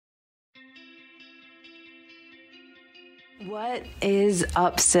What is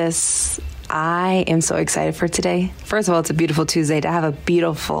up, sis? I am so excited for today. First of all, it's a beautiful Tuesday to have a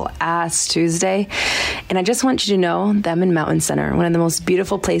beautiful ass Tuesday. And I just want you to know that I'm in Mountain Center, one of the most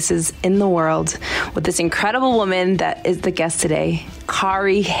beautiful places in the world, with this incredible woman that is the guest today,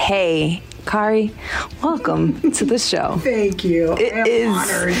 Kari Hay. Kari, welcome to the show. Thank you. It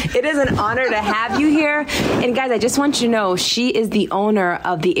is an honor to have you here. And guys, I just want you to know she is the owner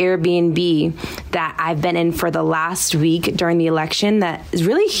of the Airbnb that I've been in for the last week during the election that has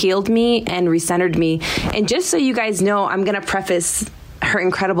really healed me and recentered me. And just so you guys know, I'm going to preface her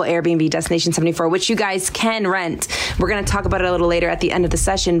incredible Airbnb, Destination 74, which you guys can rent. We're going to talk about it a little later at the end of the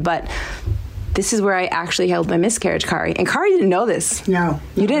session, but this is where I actually held my miscarriage, Kari. And Kari didn't know this. No.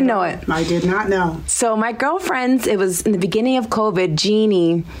 You didn't know it. I did not know. So my girlfriends, it was in the beginning of COVID,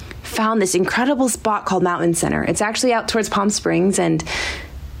 Jeannie found this incredible spot called Mountain Center. It's actually out towards Palm Springs, and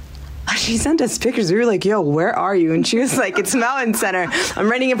she sent us pictures. We were like, yo, where are you? And she was like, it's Mountain Center. I'm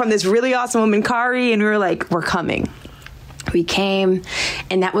renting it from this really awesome woman, Kari. And we were like, we're coming. We came,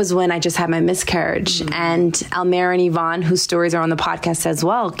 and that was when I just had my miscarriage. Mm-hmm. And Almera and Yvonne, whose stories are on the podcast as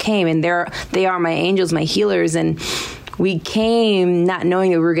well, came, and they are my angels, my healers. And we came not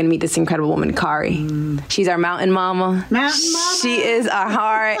knowing that we were going to meet this incredible woman, Kari. Mm. She's our mountain mama. Mountain mama. She is our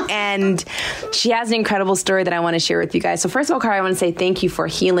heart, and she has an incredible story that I want to share with you guys. So first of all, Kari, I want to say thank you for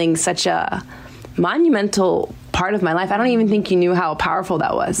healing such a monumental part of my life. I don't even think you knew how powerful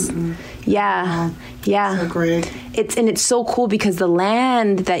that was. Mm-hmm. Yeah. Yeah. So great. It's so cool because the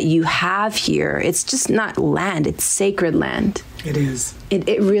land that you have here, it's just not land, it's sacred land. It is.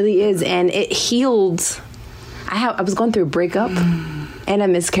 It really is. And it healed. I was going through a breakup and a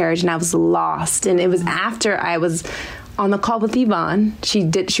miscarriage, and I was lost. And it was after I was on the call with Yvonne.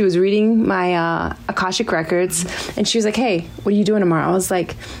 She was reading my Akashic records, and she was like, hey, what are you doing tomorrow? I was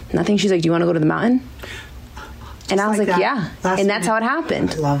like, nothing. She's like, do you want to go to the mountain? And I was like, yeah. And that's how it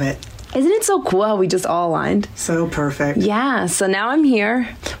happened. I love it. Isn't it so cool how we just all aligned? So perfect. Yeah. So now I'm here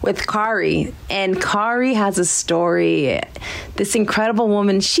with Kari, and Kari has a story. This incredible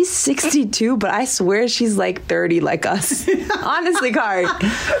woman, she's 62, but I swear she's like 30 like us. Honestly, Kari.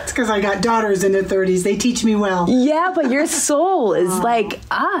 It's because I got daughters in their 30s. They teach me well. Yeah, but your soul is like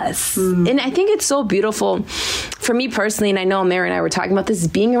us. And I think it's so beautiful. For me personally, and I know Mary and I were talking about this,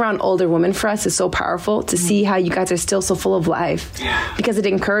 being around older women for us is so powerful to see how you guys are still so full of life. Yeah. Because it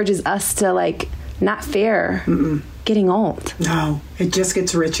encourages us to like not fear getting old. No, it just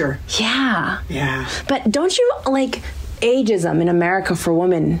gets richer. Yeah. Yeah. But don't you like ageism in America for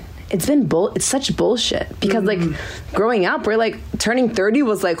women? It's been it's such bullshit because like growing up, we're like turning 30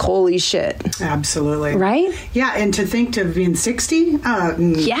 was like holy shit. Absolutely. Right? Yeah, and to think to being 60,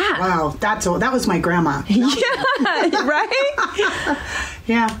 yeah. Wow, that was my grandma. Yeah, right?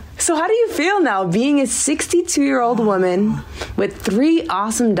 Yeah. So how do you feel now being a 62-year-old woman with 3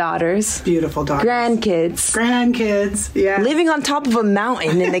 awesome daughters? Beautiful daughters. Grandkids, yeah. living on top of a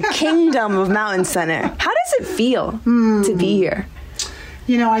mountain in the kingdom of Mountain Center. How does it feel to be here?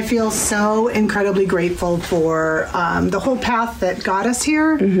 You know, I feel so incredibly grateful for the whole path that got us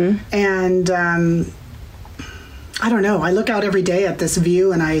here. And I don't know, I look out every day at this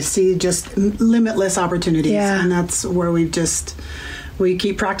view and I see just limitless opportunities. Yeah. And that's where we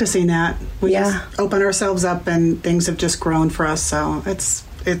keep practicing that. We just open ourselves up, and things have just grown for us. So it's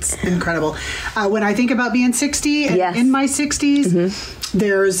incredible. When I think about being 60 and in my 60s,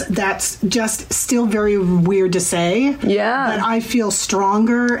 that's just still very weird to say. Yeah. But I feel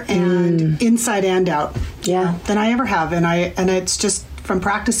stronger and inside and out. Yeah. Than I ever have. And it's just from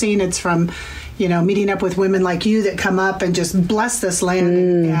practicing. It's from, meeting up with women like you that come up and just bless this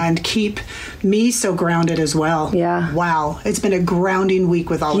land and keep me so grounded as well. Yeah. Wow. It's been a grounding week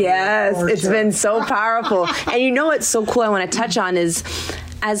with all of you. Yes, it's been so powerful. And you know what's so cool I want to touch on is,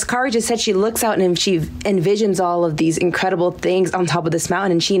 as Kari just said, she looks out and she envisions all of these incredible things on top of this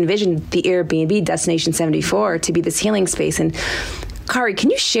mountain, and she envisioned the Airbnb Destination 74 to be this healing space. And Kari,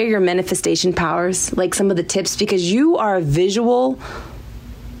 can you share your manifestation powers, like some of the tips? Because you are a visual,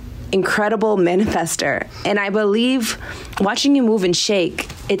 incredible manifester. And I believe watching you move and shake,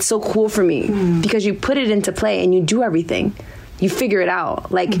 it's so cool for me because you put it into play and you do everything. You figure it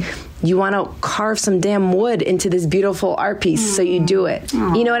out. Like you want to carve some damn wood into this beautiful art piece, so you do it.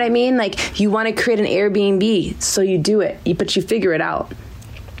 You know what I mean? Like you want to create an Airbnb, so you do it. But you figure it out.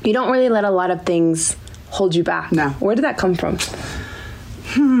 You don't really let a lot of things hold you back. No. Where did that come from?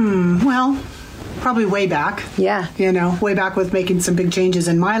 Well, probably way back. Yeah. You know, way back with making some big changes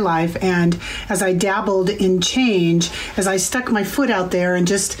in my life. And as I dabbled in change, as I stuck my foot out there and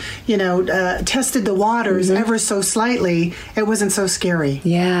just, you know, tested the waters ever so slightly, it wasn't so scary.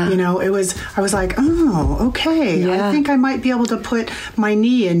 Yeah. You know, I was like, oh, okay. Yeah. I think I might be able to put my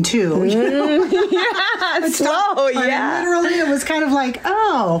knee in too. You know? Yeah, slow, yeah. Literally, it was kind of like,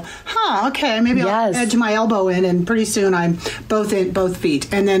 oh, okay, maybe I'll edge my elbow in, and pretty soon I'm both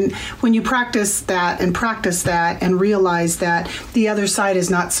feet. And then when you practice that and realize that the other side is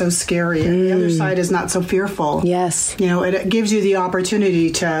not so scary, and the other side is not so fearful. Yes. You know, it gives you the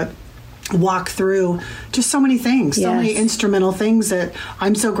opportunity to walk through just so many things, so many instrumental things that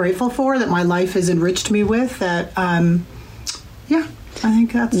I'm so grateful for, that my life has enriched me with, that, I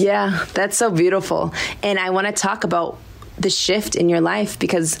think that's so beautiful. And I want to talk about the shift in your life,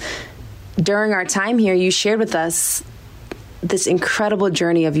 because during our time here, you shared with us this incredible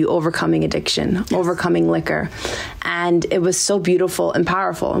journey of you overcoming addiction, overcoming liquor. And it was so beautiful and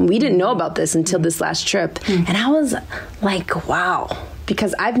powerful. And we didn't know about this until this last trip. And I was like, wow,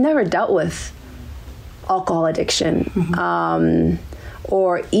 because I've never dealt with alcohol addiction,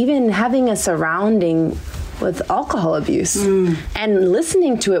 or even having a surrounding with alcohol abuse. And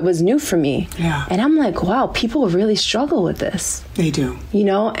listening to it was new for me. Yeah. And I'm like, wow, people really struggle with this. They do. You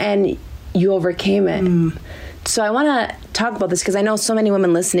know, and you overcame it. So I want to talk about this because I know so many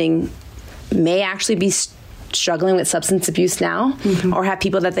women listening may actually be struggling with substance abuse now, or have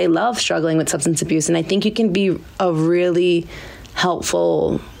people that they love struggling with substance abuse. And I think you can be a really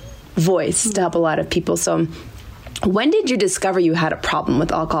helpful voice to help a lot of people. So when did you discover you had a problem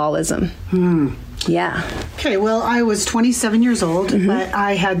with alcoholism? Yeah. Okay, well, I was 27 years old, but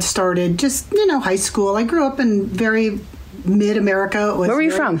I had started just, you know, high school. I grew up in very mid-America. Where were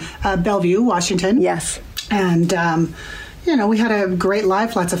you from? Bellevue, Washington. Yes. And, you know, we had a great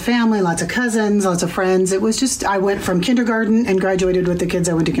life, lots of family, lots of cousins, lots of friends. It was just, I went from kindergarten and graduated with the kids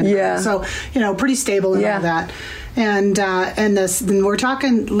I went to kindergarten. Yeah. So, you know, pretty stable and all that. And then we're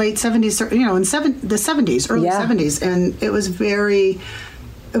talking late 70s, you know, in the 70s, early 70s. And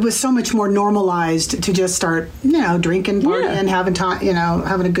it was so much more normalized to just start, you know, drinking, partying, having time, you know,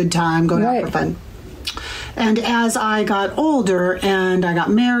 having a good time, going out for fun. And as I got older and I got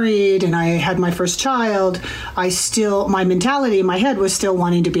married and I had my first child, my mentality in my head was still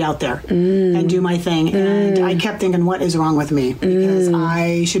wanting to be out there and do my thing. And I kept thinking, what is wrong with me? Because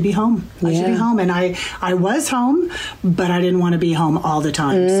I should be home. I should be home. And I was home, but I didn't want to be home all the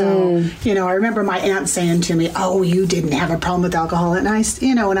time. So, you know, I remember my aunt saying to me, oh, you didn't have a problem with alcohol. And I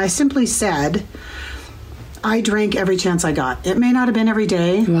simply said, I drank every chance I got. It may not have been every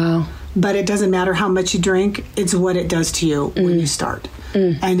day. Wow. But it doesn't matter how much you drink. It's what it does to you when you start.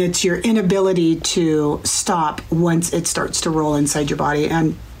 And it's your inability to stop once it starts to roll inside your body.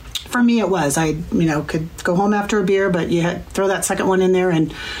 And for me, it was. I, you know, could go home after a beer, but you had throw that second one in there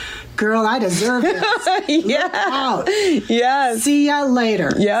and, girl, I deserve this. Look out. Yes. See ya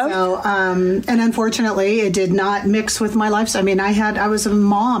later. Yeah. So, and unfortunately, it did not mix with my lifestyle. I mean, I was a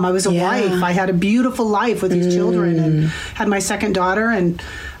mom. I was a wife. I had a beautiful life with these children and had my second daughter and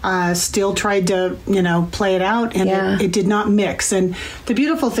still tried to, you know, play it out. And it did not mix. And the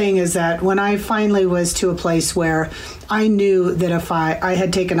beautiful thing is that when I finally was to a place where I knew that if I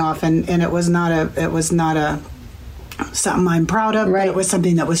had taken off and it was not a something I'm proud of, but it was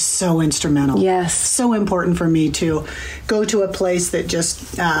something that was so instrumental. Yes. So important for me to go to a place that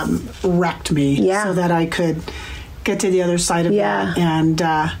just wrecked me so that I could get to the other side of that. And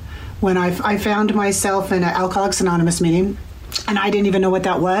when I found myself in an Alcoholics Anonymous meeting, and I didn't even know what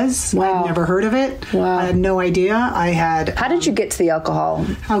that was. Wow. I'd never heard of it. Wow. I had no idea. How did you get to the alcohol?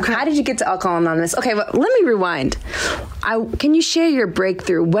 Okay. How did you get to Alcohol Anonymous? Okay, well, let me rewind. Can you share your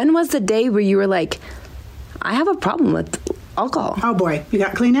breakthrough? When was the day where you were like, I have a problem with alcohol? Oh boy, you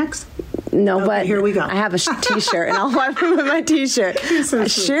got Kleenex? No, okay, but here we go. I have a T-shirt, and I'll wipe it with my T-shirt. So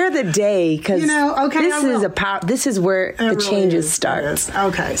share the day, because this is where the changes start.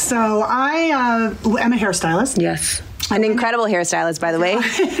 Okay, so I am a hairstylist. Yes. An incredible hairstylist, by the way.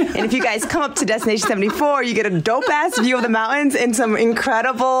 And if you guys come up to Destination 74, you get a dope-ass view of the mountains and some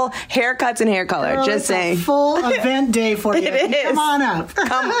incredible haircuts and hair color. Girl, just saying. A full event day for you. It is. Come on up.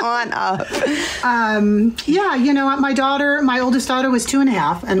 Come on up. Yeah, you know, my oldest daughter was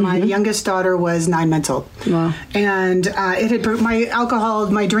 2.5, and my youngest daughter was 9 months old. Wow. And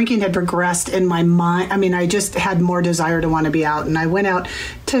my drinking had progressed in my mind. I mean, I just had more desire to want to be out. And I went out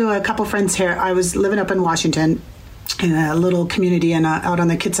to a couple friends here. I was living up in Washington, in a little community out on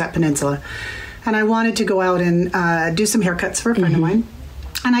the Kitsap Peninsula. And I wanted to go out and do some haircuts for a friend of mine.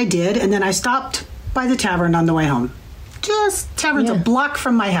 And I did. And then I stopped by the tavern on the way home. Tavern's a block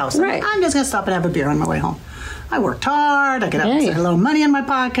from my house. Right. I'm just going to stop and have a beer on my way home. I worked hard. I got a little money in my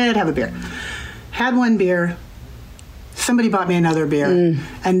pocket, have a beer. Had one beer. Somebody bought me another beer.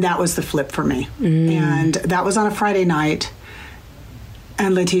 And that was the flip for me. And that was on a Friday night.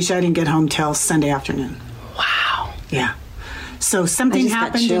 And Letitia, I didn't get home till Sunday afternoon. Wow. Yeah. So something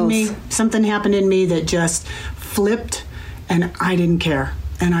happened in me. Something happened in me that just flipped, and I didn't care.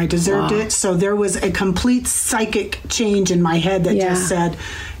 And I deserved it. So there was a complete psychic change in my head that just said,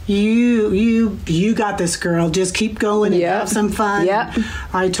 you got this, girl. Just keep going and have some fun. Yep.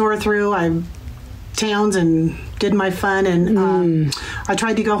 I tore through towns and did my fun, and I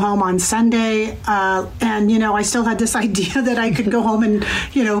tried to go home on Sunday, and I still had this idea that I could go home and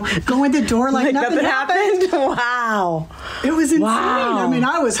go in the door like nothing happened. Wow, it was insane. I mean,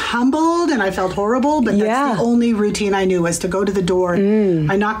 I was humbled and I felt horrible, but that's the only routine I knew was to go to the door.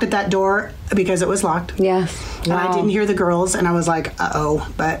 I knocked at that door because it was locked. Yes. And I didn't hear the girls, and I was like,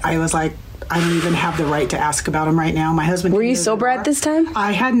 uh-oh, but I was like, I don't even have the right to ask about them right now. My husband. Were you sober at this time?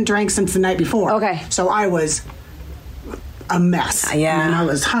 I hadn't drank since the night before. Okay. So I was a mess. Yeah. And I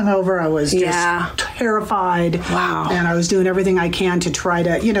was hungover. I was just terrified. Wow. And I was doing everything I can to try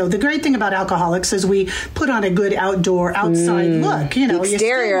to, the great thing about alcoholics is we put on a good outside look. The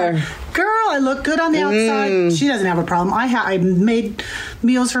exterior. Girl, I look good on the outside. She doesn't have a problem. I made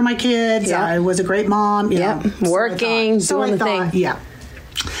meals for my kids. Yep. I was a great mom. Working, doing the thing. Yeah.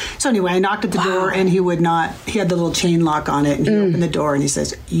 So anyway, I knocked at the door, and he would not. He had the little chain lock on it, and he opened the door, and he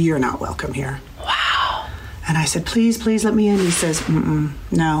says, "You're not welcome here." Wow. And I said, "Please let me in." He says,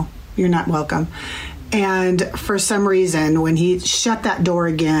 "No, you're not welcome." And for some reason, when he shut that door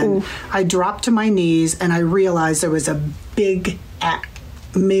again, I dropped to my knees, and I realized there was a big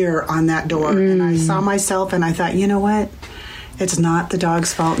mirror on that door, and I saw myself, and I thought, you know what? It's not the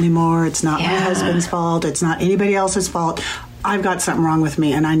dog's fault anymore. It's not my husband's fault. It's not anybody else's fault. I've got something wrong with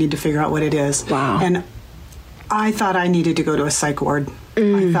me, and I need to figure out what it is. Wow. And I thought I needed to go to a psych ward.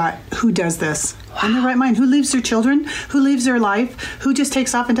 I thought, who does this? In their right mind? Who leaves their children? Who leaves their life? Who just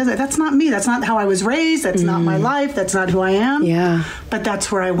takes off and does it? That's not me. That's not how I was raised. That's not my life. That's not who I am. Yeah. But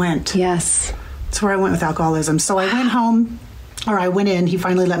that's where I went. Yes. That's where I went with alcoholism. So I went home, or I went in. He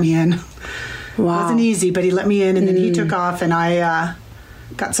finally let me in. Wow. It wasn't easy, but he let me in, and then he took off, and I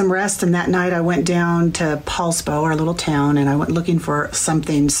got some rest. And that night I went down to Paulsbo, our little town, and I went looking for some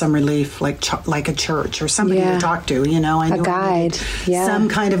relief, like a church or somebody to talk to. I knew a guide, some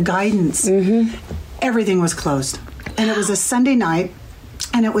kind of guidance. Everything was closed, and it was a Sunday night,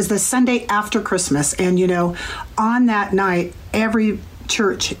 and it was the Sunday after Christmas. And on that night, every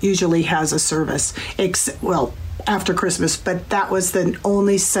church usually has a service. After Christmas, but that was the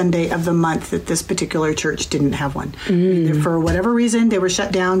only Sunday of the month that this particular church didn't have one. For whatever reason, they were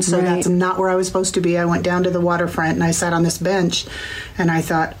shut down, so that's not where I was supposed to be. I went down to the waterfront, and I sat on this bench, and I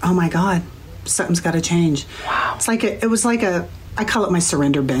thought, oh my God, something's got to change. Wow. It was like I call it my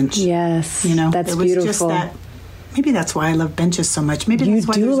surrender bench. Yes. That's it was beautiful. Just that. Maybe that's why I love benches so much. Maybe you that's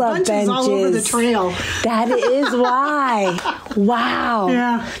why there's love benches all over the trail. That is why. Wow.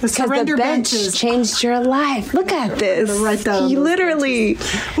 Yeah. Because the bench changed your life. Look at this. Right down. He literally.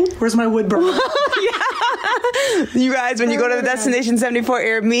 Ooh, where's my wood burner? Yeah. You guys, when you go to the Destination 74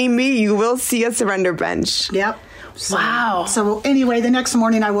 Airbnb, you will see a surrender bench. Yep. Wow. So anyway, the next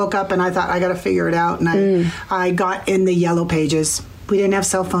morning I woke up and I thought, I got to figure it out. And I got in the yellow pages. We didn't have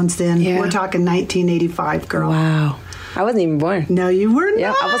cell phones then. Yeah. We're talking 1985, girl. Wow. I wasn't even born. No, you were not.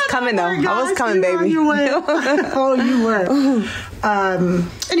 Yeah, I was coming, though. I was coming, baby. You were.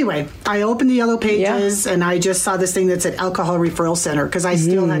 Anyway, I opened the yellow pages, and I just saw this thing that said Alcohol Referral Center, because I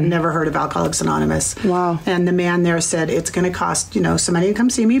still had never heard of Alcoholics Anonymous. Wow. And the man there said, it's going to cost, some money to come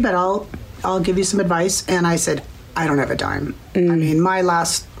see me, but I'll give you some advice. And I said, I don't have a dime. I mean, my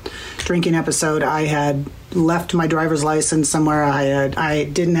last drinking episode, I had left my driver's license somewhere. I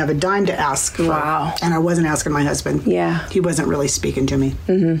didn't have a dime to ask for. Wow. And I wasn't asking my husband. Yeah. He wasn't really speaking to me.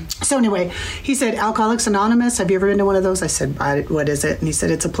 So anyway, he said, Alcoholics Anonymous, have you ever been to one of those? I said, what is it? And he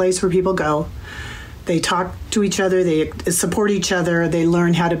said, it's a place where people go. They talk to each other. They support each other. They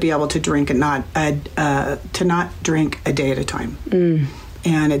learn how to be able to drink and not drink a day at a time.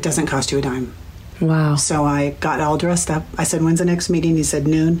 And it doesn't cost you a dime. Wow. So I got all dressed up. I said, when's the next meeting? He said,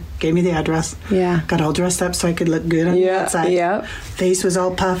 noon. Gave me the address. Yeah. Got all dressed up so I could look good on the outside. Yeah. Face was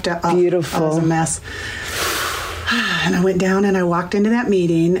all puffed up. Beautiful. I was a mess. And I went down and I walked into that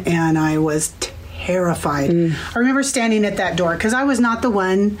meeting and I was terrified. I remember standing at that door because I was not the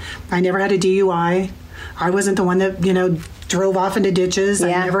one. I never had a DUI. I wasn't the one that, drove off into ditches.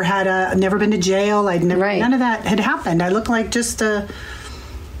 Yeah. I never been to jail. None of that had happened. I looked like just a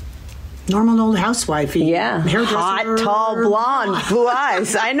normal old housewifey. Yeah. Hairdresser. Hot, tall, blonde, blue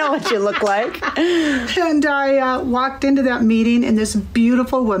eyes. I know what you look like. And I walked into that meeting, and this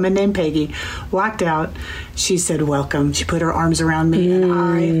beautiful woman named Peggy walked out. She said, welcome. She put her arms around me, and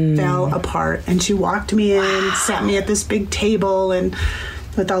I fell apart. And she walked me in, sat me at this big table, and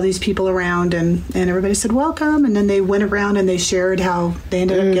with all these people around, and everybody said, welcome. And then they went around and they shared how they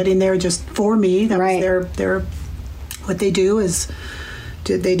ended up getting there just for me. That was their what they do is...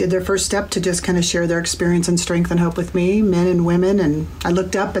 They did their first step to just kind of share their experience and strength and hope with me, men and women. And I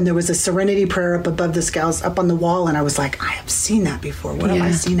looked up, and there was a serenity prayer up above the scales, up on the wall. And I was like, I have seen that before. What have I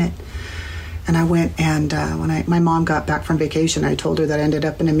seen it? And I went, and when my mom got back from vacation, I told her that I ended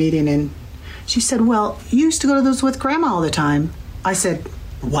up in a meeting. And she said, well, you used to go to those with Grandma all the time. I said,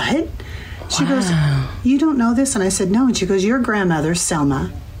 what? She goes, you don't know this? And I said, no. And she goes, your grandmother,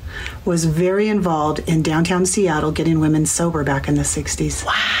 Selma, was very involved in downtown Seattle getting women sober back in the 60s.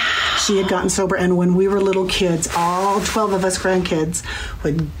 Wow. She had gotten sober, and when we were little kids, all 12 of us grandkids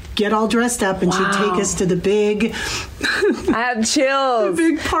would get all dressed up, and she'd take us to the big... I have chills. The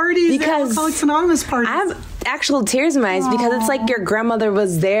big parties, because Alcoholics Anonymous parties. I have actual tears in my eyes because it's like your grandmother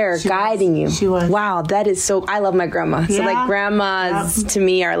was there guiding you. She was. Wow, that is so... I love my grandma. So like grandmas to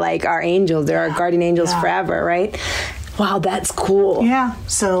me are like our angels. They're our guardian angels forever, right? Wow, that's cool. Yeah.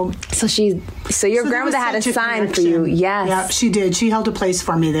 So your grandmother had a sign for you. Yes. Yeah, she did. She held a place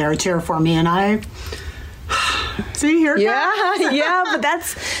for me there, a chair for me, and I... See, here it comes. Yeah, but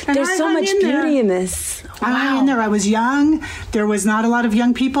there's so much beauty in this. Wow. I hung in there. I was young. There was not a lot of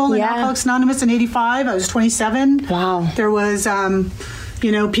young people in Alcoholics Anonymous in 85. I was 27. Wow. There was...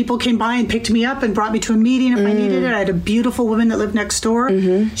 people came by and picked me up and brought me to a meeting if I needed it. I had a beautiful woman that lived next door.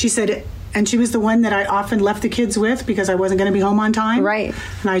 She said... And she was the one that I often left the kids with because I wasn't going to be home on time. Right.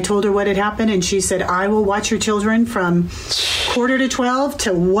 And I told her what had happened, and she said, I will watch your children from 11:45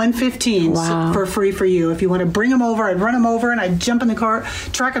 to 1:15 for free for you. If you want to bring them over, I'd run them over, and I'd jump in the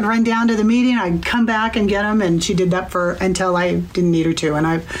truck and run down to the meeting. I'd come back and get them, and she did that until I didn't need her to. And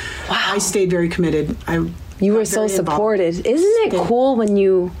I stayed very committed. You were so supported. Isn't it cool when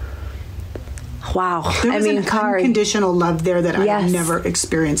you... Wow. There was an unconditional love there that I had never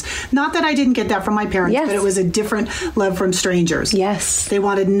experienced. Not that I didn't get that from my parents, but it was a different love from strangers. Yes. They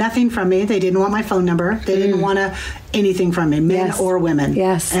wanted nothing from me. They didn't want my phone number. They didn't want anything from me, men or women.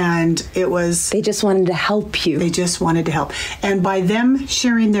 Yes. And it was... They just wanted to help you. They just wanted to help. And by them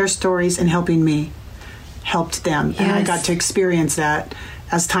sharing their stories and helping me, helped them. Yes. And I got to experience that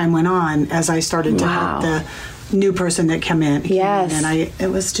as time went on, as I started to help the new person that came in. And it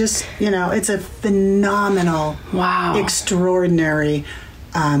was just, it's a phenomenal, extraordinary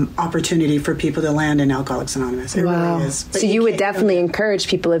opportunity for people to land in Alcoholics Anonymous. It really is. But so you would definitely encourage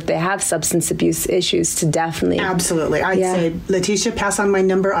people if they have substance abuse issues to definitely... Absolutely. I'd say, Letitia, pass on my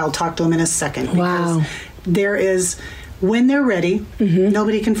number. I'll talk to them in a second. Because there is... When they're ready,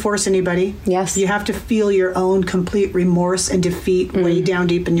 nobody can force anybody. Yes. You have to feel your own complete remorse and defeat way down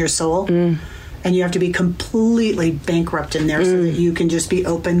deep in your soul. And you have to be completely bankrupt in there so that you can just be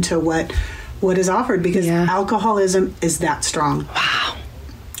open to what is offered, because alcoholism is that strong. Wow.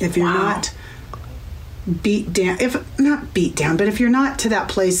 If you're not beat down, but if you're not to that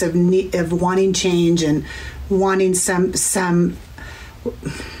place of wanting change and wanting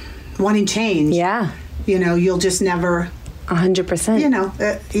wanting change, you'll just never...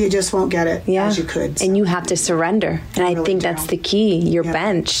 100%. You just won't get it as you could. And you have to surrender. And I think that's the key, your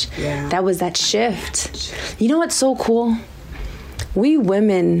bench. Yeah. That was that shift. You know what's so cool? We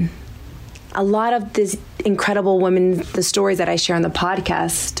women, a lot of these incredible women, the stories that I share on the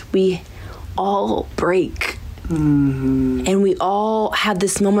podcast, we all break. And we all have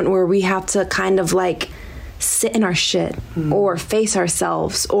this moment where we have to kind of like sit in our shit or face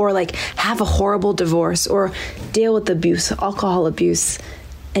ourselves or like have a horrible divorce or deal with abuse, alcohol abuse,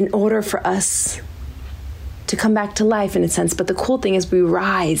 in order for us to come back to life in a sense. But the cool thing is we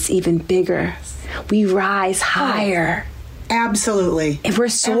rise even bigger. We rise higher. Absolutely. If we're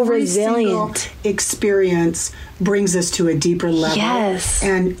so resilient. Single experience brings us to a deeper level. Yes.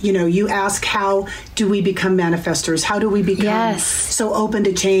 And, you ask, how do we become manifestors? How do we become so open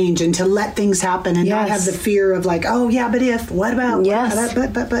to change and to let things happen and not have the fear of like, oh, yeah, but if, what about? Yes.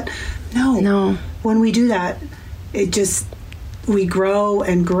 But. No. When we do that, it just... We grow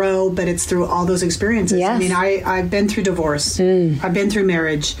and grow, but it's through all those experiences. Yes. I mean, I've been through divorce. I've been through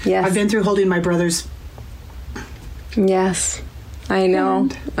marriage. Yes. I've been through holding my brother's... Yes, I know.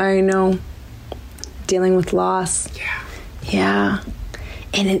 Dealing with loss. Yeah.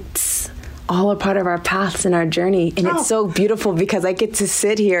 And it's all a part of our paths and our journey. And it's so beautiful because I get to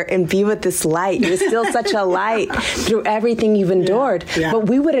sit here and be with this light. You're still such a light through everything you've endured. Yeah. But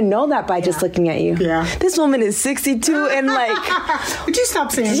we wouldn't know that by just looking at you. Yeah. This woman is 62 and like... Would you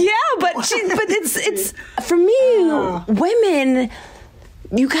stop saying? Yeah, but it's for me, women...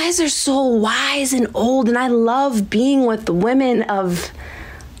 You guys are so wise and old, and I love being with the women of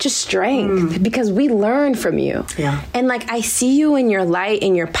just strength because we learn from you. Yeah. And like I see you in your light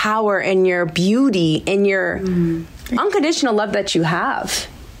and your power and your beauty and your unconditional love that you have,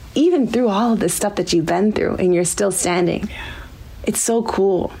 even through all of this stuff that you've been through, and you're still standing. Yeah. It's so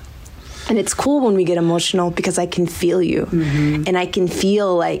cool. And it's cool when we get emotional because I can feel you and I can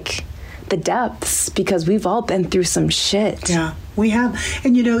feel like the depths because we've all been through some shit. Yeah, we have.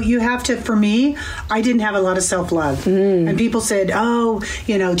 And you have to, for me, I didn't have a lot of self-love. And people said, oh,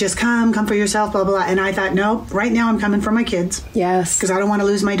 just come for yourself, blah, blah, blah. And I thought, no, right now I'm coming for my kids. Yes. Because I don't want to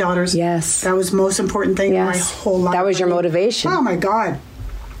lose my daughters. Yes. That was the most important thing in my whole life. That was your motivation. Oh my God.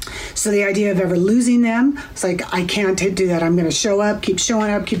 So the idea of ever losing them, it's like, I can't do that. I'm going to show up, keep showing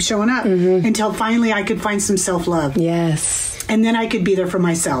up until finally I could find some self-love. Yes. And then I could be there for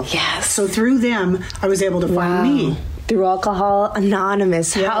myself. Yes. So through them, I was able to find me. Through Alcohol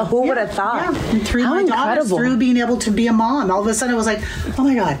Anonymous. Yeah. Who would have thought? Yeah. And through How my daughters, through being able to be a mom. All of a sudden I was like, oh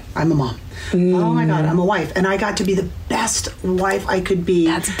my God, I'm a mom. Oh my God, I'm a wife. And I got to be the best wife I could be.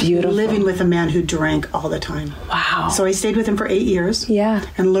 That's beautiful. Living with a man who drank all the time. Wow. So I stayed with him for 8 years. Yeah.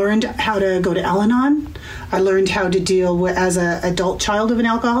 And learned how to go to Al-Anon. I learned how to deal with, as an adult child of an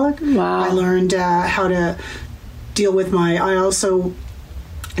alcoholic. Wow. I learned how to deal with I also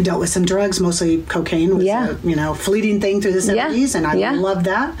dealt with some drugs, mostly cocaine was a fleeting thing through the 70s, and I loved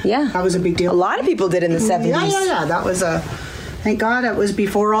that. Yeah. That was a big deal. A lot of people did in the 70s. Yeah. That was thank God it was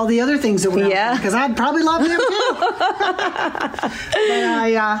before all the other things that were out, because I'd probably love them too.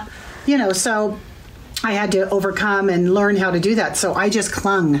 But so I had to overcome and learn how to do that. So I just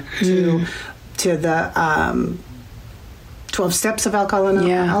clung to the 12 steps of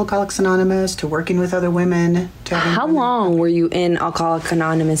Alcoholics Anonymous, to working with other women. How long were you in Alcoholics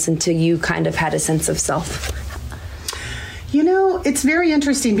Anonymous until you kind of had a sense of self? It's very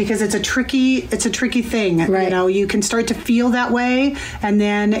interesting because it's a tricky thing. Right. You can start to feel that way, and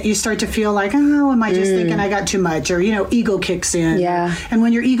then you start to feel like, oh, am I just thinking I got too much? Or, ego kicks in. Yeah. And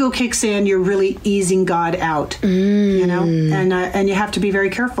when your ego kicks in, you're really easing God out. And you have to be very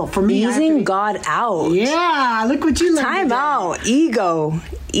careful. For me, easing God out. Yeah, look what you learned. Time out. Ego.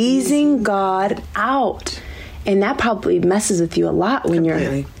 Easing God out. And that probably messes with you a lot when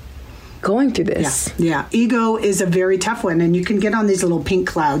you're going through this. Yeah. Ego is a very tough one, and you can get on these little pink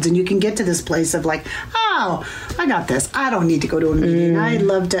clouds, and you can get to this place of like, oh, I got this. I don't need to go to a meeting. I'd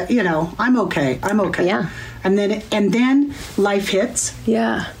love to, I'm okay. Yeah. And then life hits.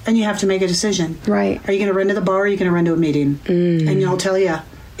 Yeah. And you have to make a decision. Right. Are you going to run to the bar, or are you going to run to a meeting? And I'll tell you,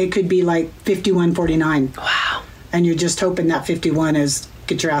 it could be like 51-49. Wow. And you're just hoping that 51 is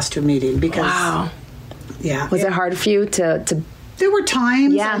get your ass to a meeting, because was it hard for you to there were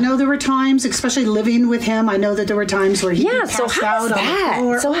times. I know there were times, especially living with him. I know that there were times where he passed so how out is on that? the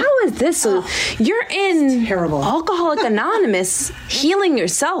floor. So how is this? So you're in terrible. Alcoholics Anonymous, healing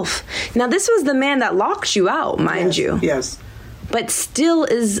yourself. Now, this was the man that locked you out, mind you. Yes. But still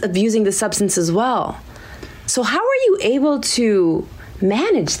is abusing the substance as well. So how are you able to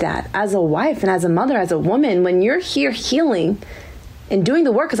manage that as a wife and as a mother, as a woman, when you're here healing and doing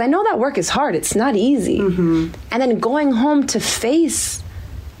the work? Because I know that work is hard. It's not easy. And then going home to face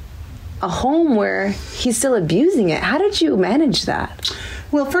a home where he's still abusing it. How did you manage that?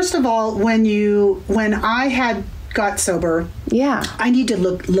 Well, first of all, when I had got sober, I need to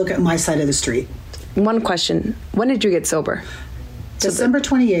look at my side of the street. One question. When did you get sober? December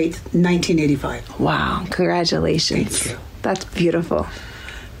 28th, 1985. Wow. Congratulations. Thank you. That's beautiful.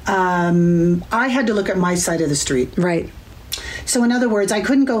 I had to look at my side of the street. Right. So in other words, I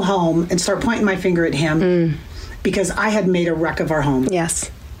couldn't go home and start pointing my finger at him because I had made a wreck of our home.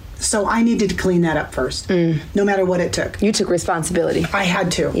 Yes. So I needed to clean that up first, no matter what it took. You took responsibility. I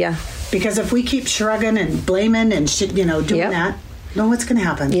had to. Yeah. Because if we keep shrugging and blaming and doing that, then what's going to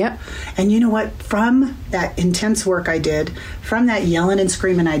happen? Yep. And you know what? From that intense work I did, from that yelling and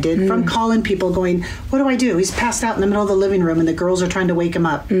screaming I did, from calling people going, what do I do? He's passed out in the middle of the living room and the girls are trying to wake him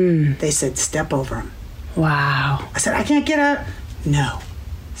up. They said, step over him. Wow. I said, I can't get out. No.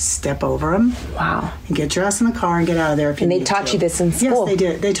 Step over him. Wow. And get your ass in the car and get out of there if you need to. And they taught you this in school? Yes, they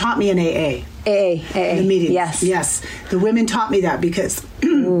did. They taught me in AA. AA. In the meetings. Yes. Yes. The women taught me that because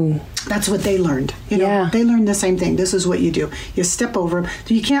That's what they learned. You know, they learned the same thing. This is what you do. You step over him.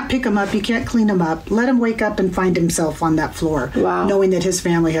 You can't pick him up. You can't clean him up. Let him wake up and find himself on that floor, knowing that his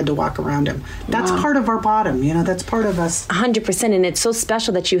family had to walk around him. That's part of our bottom. You know, that's part of us. 100%. And it's so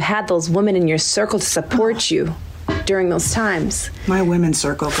special that you had those women in your circle to support you during those times. My women's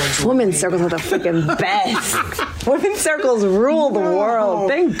circle goes Women's circles are the freaking best. Women's circles rule the world.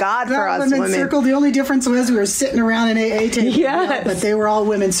 Thank God for us women. Women's circle, the only difference was we were sitting around an AA table. Yes. But they were all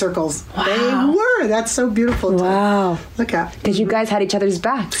women's circles. They were. That's so beautiful. Wow. Look at. Because you guys had each other's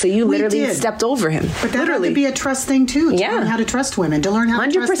back. So you literally stepped over him. But that had to be a trust thing too. To learn how to trust women. To learn how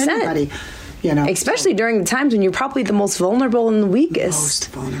to trust anybody. You know, especially during the times when you're probably the most vulnerable and the weakest. Most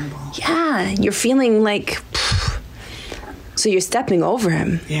vulnerable. Yeah. You're feeling like... So you're stepping over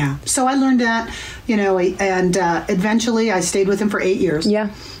him. Yeah. So I learned that, you know, and eventually I stayed with him for 8 years. Yeah.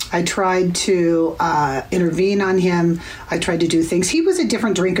 I tried to intervene on him. I tried to do things. He was a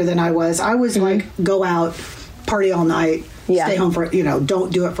different drinker than I was. I was like, go out, party all night, stay home for, you know,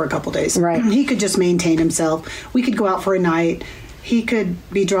 don't do it for a couple days. Right. He could just maintain himself. We could go out for a night. He could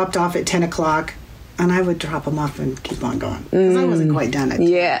be dropped off at 10 o'clock. And I would drop him off and keep on going. Because I wasn't quite done it.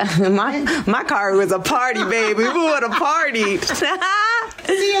 Yeah. My car was a party, baby. We would have partied.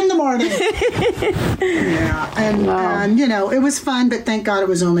 See you in the morning. Yeah. And, you know, it was fun, but thank God it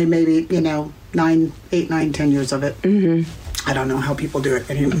was only maybe, you know, 8, 9, 10 years of it. Mm-hmm. I don't know how people do it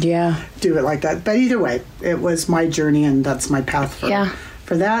anymore. Yeah. Do it like that. But either way, it was my journey, and that's my path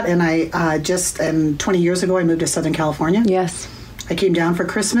for that. And I 20 years ago, I moved to Southern California. Yes. I came down for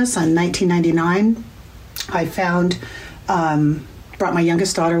Christmas in 1999. I found, brought my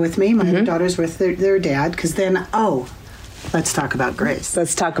youngest daughter with me. My other daughter's with their dad. Because then, let's talk about Grace.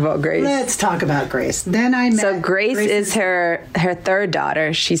 Let's talk about Grace. Then I met... So Grace is her third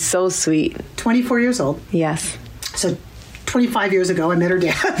daughter. She's so sweet. 24 years old. Yes. So 25 years ago, I met her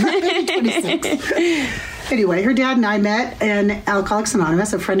dad. 26. Anyway, her dad and I met in Alcoholics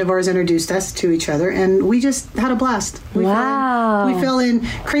Anonymous. A friend of ours introduced us to each other, and we just had a blast. We fell in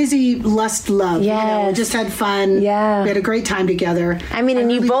crazy lust love. Yes. You know, we just had fun. Yeah. We had a great time together. I mean, and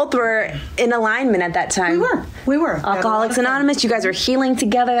you both were in alignment at that time. We were. Alcoholics Anonymous, you guys were healing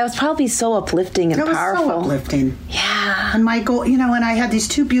together. That was probably so uplifting and powerful. It was so uplifting. Yeah. And my goal, you know, and I had these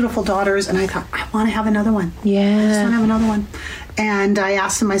 2 beautiful daughters, and I thought, I want to have another one. Yeah. I just want to have another one. And I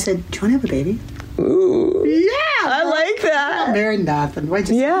asked him, I said, do you want to have a baby? Ooh. Yeah. I like that. I'm married, nothing. I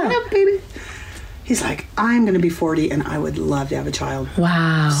just have a baby. He's like, I'm going to be 40 and I would love to have a child.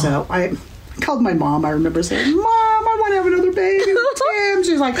 Wow. So I called my mom. I remember saying, Mom, I want to have another baby. Tim.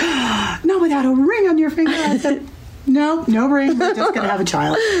 She's like, no, without a ring on your finger. I said, no ring. We're just going to have a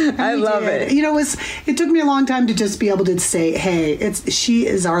child. And I love it. You know, it took me a long time to just be able to say, hey, she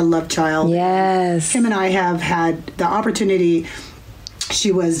is our love child. Yes. Him and I have had the opportunity.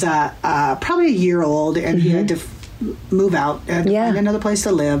 She was probably a year old, and he had to move out and find another place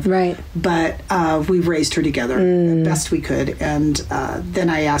to live. Right. But we raised her together the best we could. And then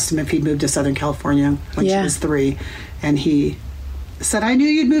I asked him if he'd moved to Southern California when she was 3. And he said, I knew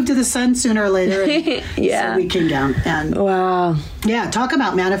you'd move to the sun sooner or later. And so we came down. And talk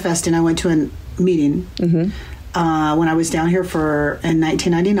about manifesting. I went to a meeting when I was down here in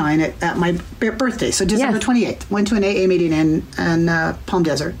 1999 at my birthday, so December 28th. Went to an AA meeting in Palm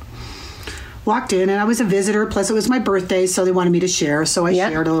Desert. Walked in, and I was a visitor, plus it was my birthday, so they wanted me to share. So I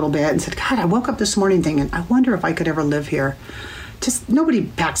shared a little bit and said, God, I woke up this morning thinking, I wonder if I could ever live here. Just nobody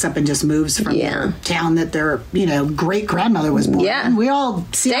packs up and just moves from the town that their great grandmother was born in. We all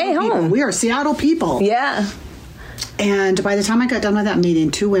stay home. People. We are Seattle people. Yeah. And by the time I got done with that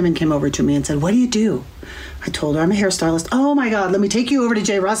meeting, 2 women came over to me and said, what do you do? I told her I'm a hairstylist. Oh my God, let me take you over to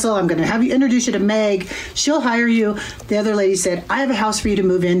Jay Russell. I'm going to have you introduce you to Meg. She'll hire you. The other lady said, I have a house for you to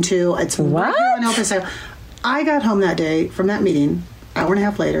move into. It's right here on Elvis Island. I got home that day from that meeting, hour and a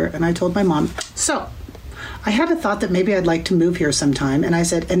half later, and I told my mom, so I had a thought that maybe I'd like to move here sometime. And I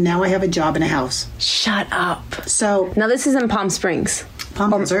said, and now I have a job and a house. Shut up. So now this is in Palm Springs. Palm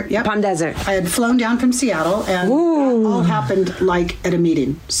Desert, yep. Palm Desert. I had flown down from Seattle, and it all happened like at a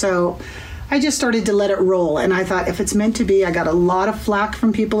meeting. So I just started to let it roll, and I thought, if it's meant to be, I got a lot of flack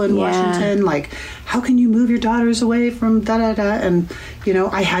from people in Washington, like, how can you move your daughters away from da-da-da? And,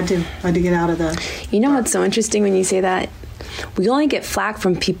 I had to get out of the... You know what's so interesting when you say that? We only get flack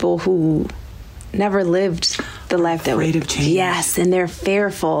from people who never lived the life that afraid of change. Yes, and they're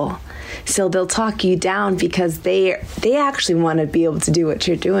fearful. So they'll talk you down because they actually want to be able to do what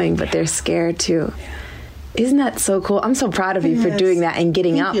you're doing, but they're scared too. Isn't that so cool? I'm so proud of you for doing that and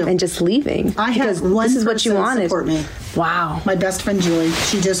getting up and just leaving. I had one this is what you wanted. Support me. Wow. My best friend Julie,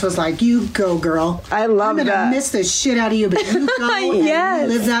 she just was like, "You go, girl. I love that. I'm gonna miss the shit out of you, but you go and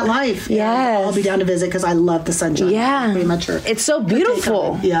live that life. Yes. I'll be down to visit because I love the sunshine. Yeah, pretty much. It's so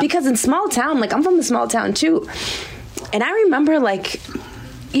beautiful. Yeah. Because in small town, like I'm from a small town too, and I remember like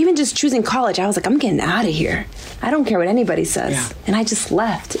even just choosing college, I was like, I'm getting out of here. I don't care what anybody says. Yeah. And I just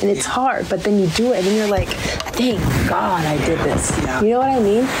left. And it's hard, but then you do it and then you're like, thank God I did this. Yeah. You know what I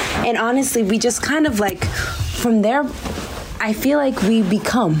mean? And honestly, we just kind of like, from there, I feel like we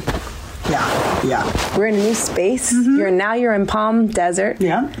become. Yeah. We're in a new space. You're in Palm Desert.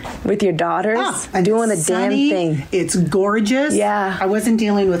 Yeah. With your daughters. Doing the sunny, damn thing. It's gorgeous. Yeah. I wasn't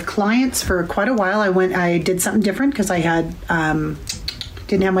dealing with clients for quite a while. I did something different because I had,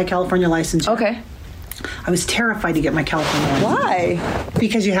 didn't have my California license yet. Okay. I was terrified to get my California license. Why?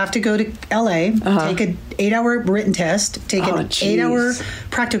 Because you have to go to LA, take an 8-hour written test, take an 8-hour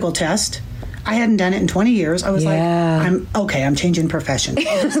practical test. I hadn't done it in 20 years. I was like, I'm changing professions.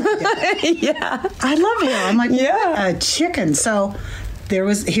 Yeah. I love it. I'm like, what a chicken. So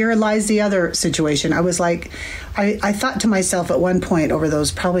here lies the other situation. I was like, I thought to myself at one point over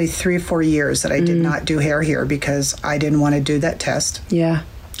those probably 3 or 4 years that I did not do hair here because I didn't want to do that test. Yeah.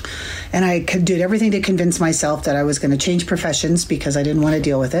 And I did everything to convince myself that I was going to change professions because I didn't want to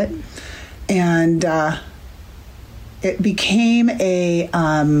deal with it. And it became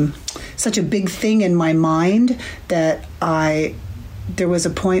such a big thing in my mind that there was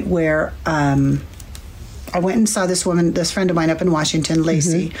a point where I went and saw this friend of mine up in Washington,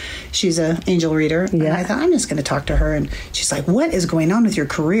 Lacey. She's an angel reader. Yeah. And I thought, I'm just going to talk to her. And she's like, what is going on with your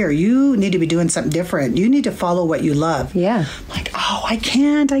career? You need to be doing something different. You need to follow what you love. Yeah. I'm like, I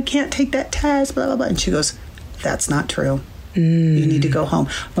can't take that test, blah, blah, blah. And she goes, that's not true. You need to go home.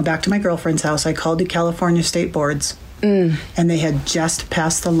 Went back to my girlfriend's house. I called the California State Boards. And they had just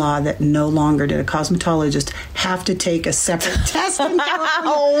passed the law that no longer did a cosmetologist have to take a separate test in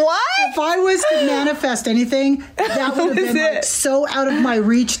California. What? If I was to manifest anything, that would have been like so out of my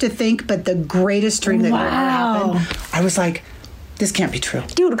reach to think, but the greatest dream that ever happened. I was like, this can't be true.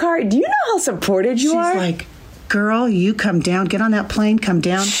 Dude, Kari, do you know how supported you are? She's like, girl, you come down, get on that plane, come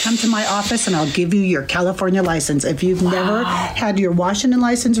down, come to my office, and I'll give you your California license. If you've never had your Washington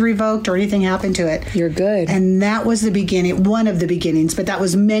license revoked or anything happen to it, you're good. And that was the beginning, one of the beginnings, but that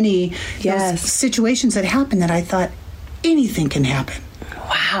was many those situations that happened that I thought anything can happen.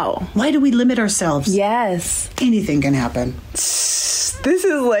 Wow. Why do we limit ourselves? Yes. Anything can happen. This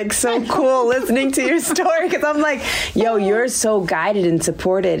is like so cool listening to your story because I'm like, yo, you're so guided and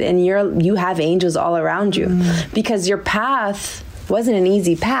supported and you have angels all around you because your path wasn't an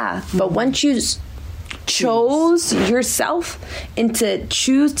easy path. But once you chose yourself and to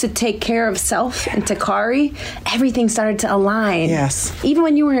choose to take care of self and Takari, everything started to align. Yes. Even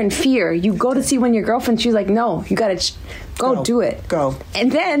when you were in fear, you go to see when your girlfriend, she's like, no, you got to go do it. Go.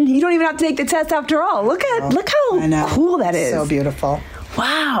 And then you don't even have to take the test after all. Look how cool that is. So beautiful.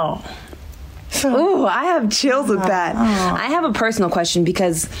 Wow. Ooh, I have chills with that. I have a personal question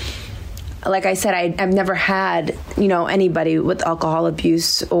because, like I said, I've never had, anybody with alcohol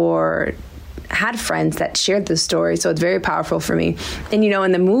abuse or had friends that shared this story. So it's very powerful for me. And,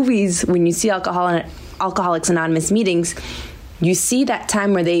 in the movies, when you see Alcoholics Anonymous meetings, you see that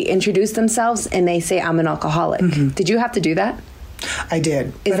time where they introduce themselves and they say, I'm an alcoholic. Did you have to do that? I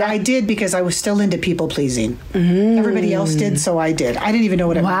did. I did because I was still into people pleasing. Everybody else did, so I did. I didn't even know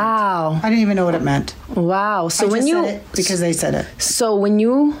what it meant. Wow. I didn't even know what it meant. Wow. So when you said it because they said it. So when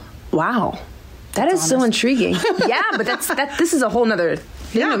you that is so intriguing. Yeah, but this is a whole nother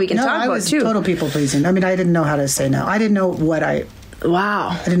thing that we can talk about too. I was total people pleasing. I mean, I didn't know how to say no. I didn't know what I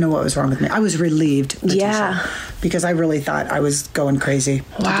didn't know what was wrong with me. I was relieved, Letitia, because I really thought I was going crazy to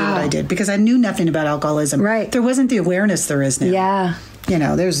do what I did because I knew nothing about alcoholism. Right. There wasn't the awareness there is now. Yeah.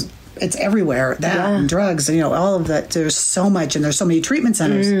 It's everywhere. That and drugs, all of that. There's so much, and there's so many treatment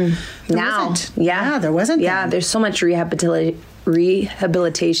centers. There wasn't. Yeah, there's so much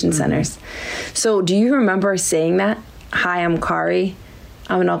rehabilitation centers. So do you remember saying that? Hi, I'm Kari.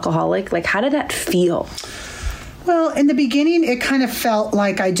 I'm an alcoholic. Like, how did that feel? Well, in the beginning, it kind of felt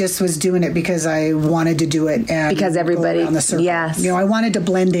like I just was doing it because I wanted to do it and because everybody, go around the circle. Yes, I wanted to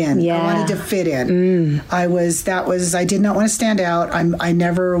blend in. Yeah. I wanted to fit in. I did not want to stand out. I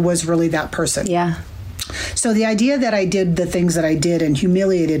never was really that person. Yeah. So the idea that I did the things that I did and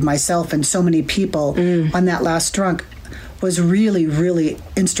humiliated myself and so many people on that last drunk was really, really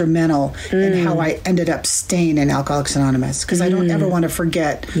instrumental in how I ended up staying in Alcoholics Anonymous, because I don't ever want to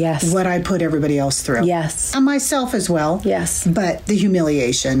forget what I put everybody else through. Yes. And myself as well. Yes. But the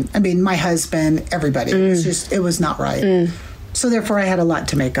humiliation, I mean, my husband, everybody, it was not right. So therefore, I had a lot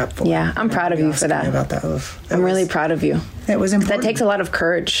to make up for. Yeah, I'm proud of you for that. About that. I'm really proud of you. It was important. That takes a lot of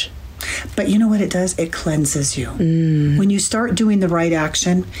courage. But you know what it does? It cleanses you. When you start doing the right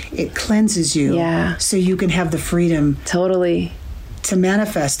action, it cleanses you. Yeah. So you can have the freedom. Totally. To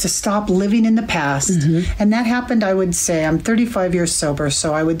manifest, to stop living in the past. And that happened, I would say, I'm 35 years sober,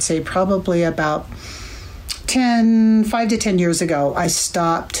 so I would say probably about 5 to 10 years ago, I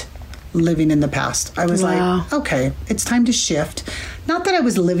stopped living in the past. I was like, okay, it's time to shift. Not that I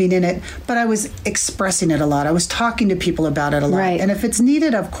was living in it, but I was expressing it a lot. I was talking to people about it a lot. Right. And if it's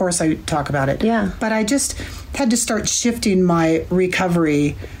needed, of course, I talk about it. Yeah. But I just had to start shifting my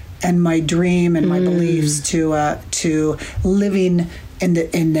recovery and my dream and my beliefs to living in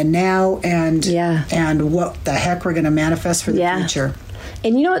the now and what the heck we're going to manifest for the future.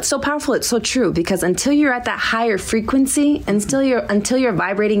 And you know, it's so powerful. It's so true, because until you're at that higher frequency, until you're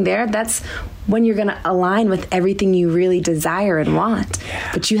vibrating there, that's when you're going to align with everything you really desire and want.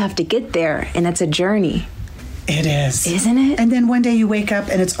 But you have to get there, and it's a journey. It is. Isn't it? And then one day you wake up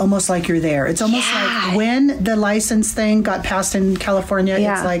and it's almost like you're there. It's almost like when the license thing got passed in California,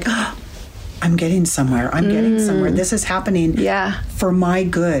 it's like, oh, I'm getting somewhere. I'm getting somewhere. This is happening for my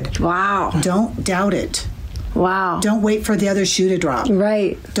good. Wow. Don't doubt it. Wow. Don't wait for the other shoe to drop.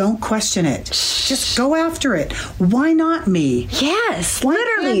 Right. Don't question it. Just go after it. Why not me? Yes. Why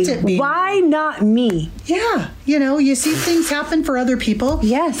literally. can't it be Why not me? Yeah. You know, you see things happen for other people.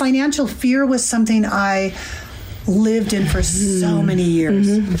 Yes. Financial fear was something I lived in for so many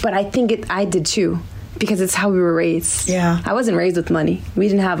years. But I think I did too, because it's how we were raised. Yeah. I wasn't raised with money. We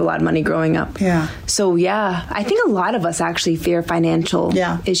didn't have a lot of money growing up. Yeah. So, I think a lot of us actually fear financial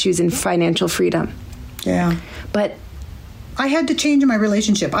issues and financial freedom. Yeah. But I had to change my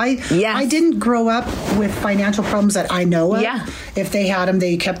relationship. I didn't grow up with financial problems that I know of. Yeah. If they had them,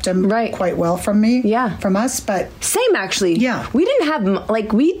 they kept them quite well from me. Yeah. From us, but same actually. Yeah. We didn't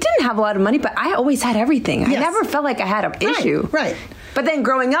have a lot of money, but I always had everything. I never felt like I had an issue. Right. But then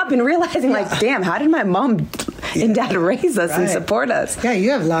growing up and realizing, damn, how did my mom and dad raise us and support us? Yeah, you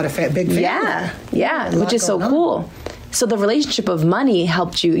have a lot of big family. Yeah, which is so cool. So the relationship of money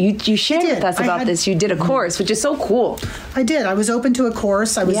helped you. You shared with us about this. You did a course, which is so cool. I did. I was open to a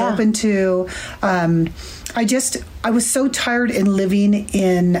course. I was open to. I was so tired in living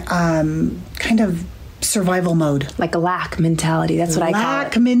in kind of survival mode, like a lack mentality. That's what I call it.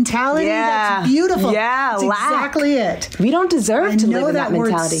 Lack mentality. That's beautiful. Yeah, that's exactly it. We don't deserve to live in that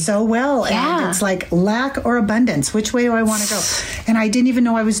mentality. Word so well. And it's like lack or abundance. Which way do I want to go? And I didn't even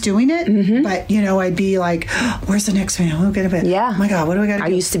know I was doing it. But I'd be like, "Where's the next one? I'm gonna be. Oh my God, what do I got to do?" I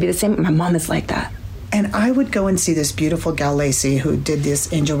used to be the same. My mom is like that. And I would go and see this beautiful gal, Lacey, who did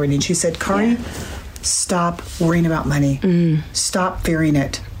this angel reading. She said, "Kari, stop worrying about money. Stop fearing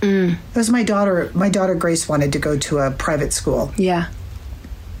it." It was my daughter. My daughter Grace wanted to go to a private school. Yeah.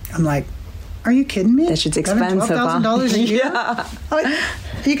 I'm like, are you kidding me? That shit's expensive. $12,000 a year.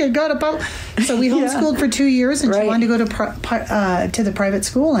 You could go to. So we homeschooled for 2 years, and she wanted to go to the private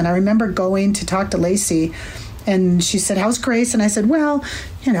school. And I remember going to talk to Lacey, and she said, "How's Grace?" And I said, "Well,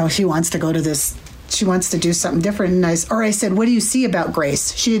 she wants to go to this. She wants to do something different." And I said, "What do you see about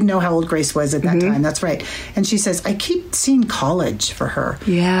Grace?" She didn't know how old Grace was at that time. That's right. And she says, "I keep seeing college for her."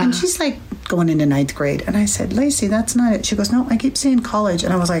 Yeah. And she's like going into 9th grade. And I said, "Lacey, that's not it." She goes, "No, I keep seeing college."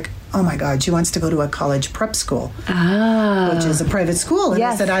 And I was like, oh my God, she wants to go to a college prep school, which is a private school. And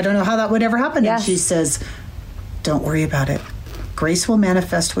I said, "I don't know how that would ever happen." And she says, "Don't worry about it. Grace will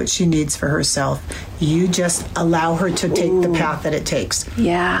manifest what she needs for herself. You just allow her to take the path that it takes."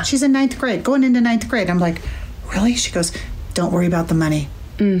 Yeah. She's in 9th grade, going into 9th grade. I'm like, really? She goes, "Don't worry about the money.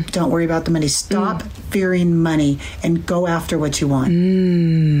 Don't worry about the money. Stop fearing money and go after what you want."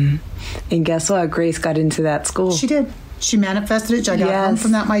 And guess what? Grace got into that school. She did. She manifested it. I got home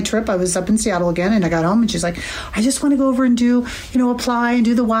from my trip. I was up in Seattle again, and I got home, and she's like, "I just want to go over and do, apply and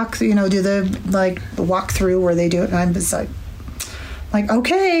do the walk, do the walk through where they do it." And I'm just like,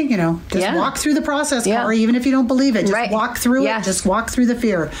 okay, just walk through the process, Kari, even if you don't believe it. Just walk through it. Just walk through the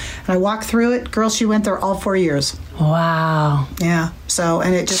fear. And I walked through it. Girl, she went there all 4 years. Wow. Yeah. So,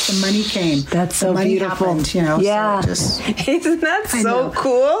 and the money came. That's so beautiful. Happened, Yeah. So isn't that so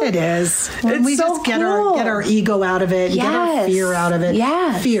cool? It is. When we so just get our ego out of it, get our fear out of it.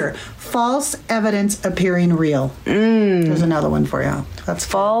 Yes. Fear. False evidence appearing real. There's another one for you. That's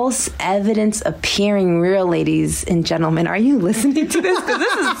false evidence appearing real, ladies and gentlemen. Are you listening to this? Because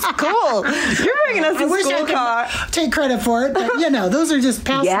this is cool. You're bringing us a school car. Take credit for it, but those are just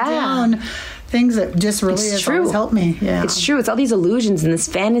passed down things that just really has always helped me. Yeah. It's true. It's all these illusions and this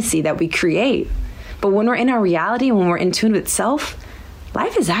fantasy that we create. But when we're in our reality, when we're in tune with self,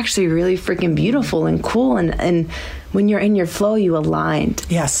 life is actually really freaking beautiful and cool. And when you're in your flow, you aligned.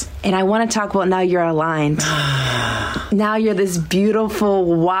 Yes. And I want to talk about now you're aligned. Now you're this beautiful,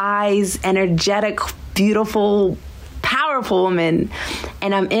 wise, energetic, beautiful, powerful woman.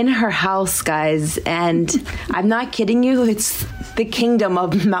 And I'm in her house, guys. And I'm not kidding you. It's the kingdom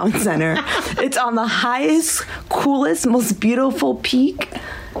of Mountain Center. It's on the highest, coolest, most beautiful peak.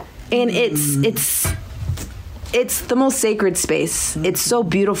 And it's the most sacred space. It's so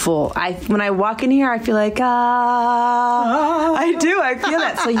beautiful. When I walk in here, I feel like, I do. I feel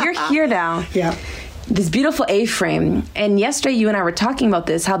that. So you're here now. Yeah. This beautiful A-frame. And yesterday, you and I were talking about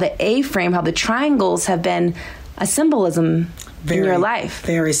this, how the A-frame, how the triangles have been a symbolism in your life.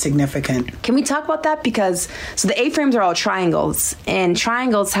 Very significant. Can we talk about that? Because, so the A-frames are all triangles. And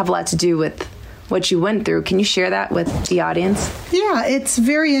triangles have a lot to do with what you went through. Can you share that with the audience? Yeah, it's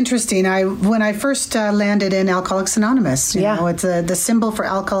very interesting. When I first landed in Alcoholics Anonymous, you know, it's the symbol for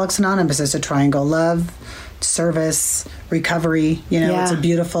Alcoholics Anonymous is a triangle: love, service, recovery. It's a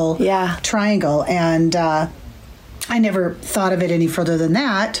beautiful triangle, and I never thought of it any further than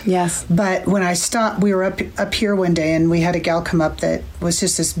that. Yes. But when I stopped, we were up here one day, and we had a gal come up that was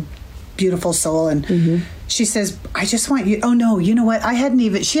just this beautiful soul, and she says, I just want you, oh no, you know what,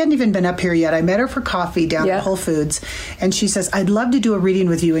 she hadn't even been up here yet. I met her for coffee down at Whole Foods, and she says, I'd love to do a reading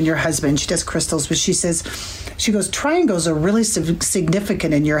with you and your husband. She does crystals, but she goes, triangles are really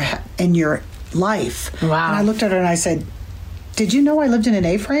significant in your life. Wow. And I looked at her and I said, did you know I lived in an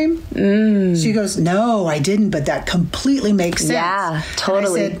A-frame? She goes, no, I didn't, but that completely makes sense. Yeah,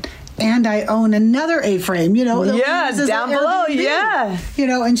 totally. And I said, and I own another A-frame, down below,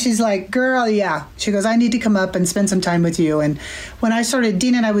 and she's like, girl, She goes, I need to come up and spend some time with you. And when I started,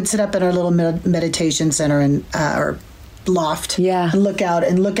 Dean and I would sit up in our little meditation center and or loft and look out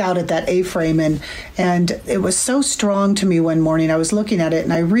at that A-frame, and it was so strong to me. One morning I was looking at it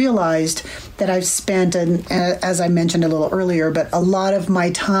and I realized that I've spent, and as I mentioned a little earlier, but a lot of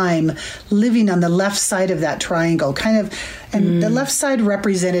my time living on the left side of that triangle, and the left side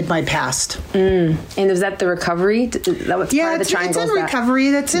represented my past. And is that the recovery? That was part of the triangle? It's in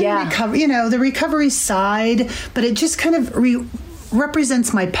recovery. That's in recovery. The recovery side, but it just kind of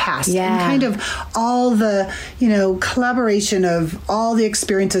represents my past and kind of all the collaboration of all the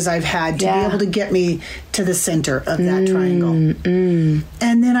experiences I've had to be able to get me to the center of that triangle. And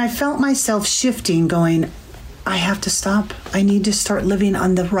then I felt myself shifting, going, I have to stop. I need to start living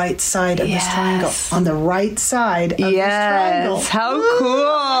on the right side of this triangle. On the right side of this triangle. How cool.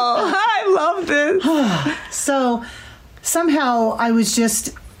 I love this. So somehow I was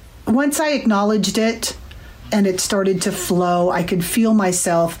just, once I acknowledged it, and it started to flow, I could feel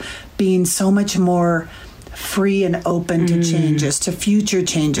myself being so much more free and open to changes, to future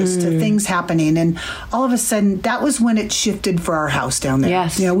changes, to things happening. And all of a sudden, that was when it shifted for our house down there.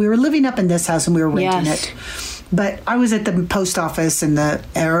 Yes. We were living up in this house and we were renting it. But I was at the post office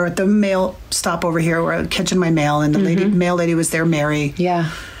or at the mail stop over here where I was catching my mail, and the mail lady was there, Mary.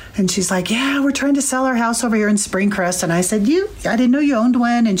 Yeah. And she's like, we're trying to sell our house over here in Springcrest. And I said, I didn't know you owned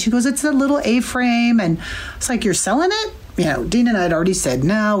one. And she goes, it's a little A-frame. And it's like, you're selling it? Dean and I had already said,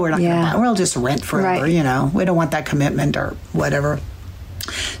 no, we're not going to buy. We'll just rent forever, We don't want that commitment or whatever.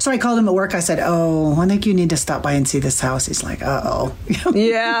 So I called him at work. I said, I think you need to stop by and see this house. He's like, what does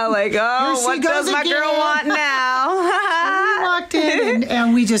my girl want now? We walked in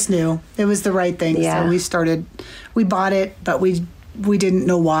and we just knew it was the right thing. Yeah. So we bought it, but we didn't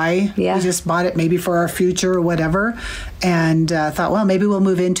know why. Yeah. We just bought it maybe for our future or whatever, and thought, well, maybe we'll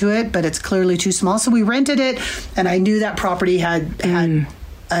move into it, but it's clearly too small. So we rented it, and I knew that property had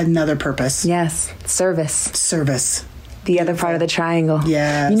another purpose. Yes, service. The other part of the triangle.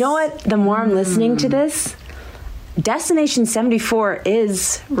 Yes. You know what? The more I'm listening to this, Destination 74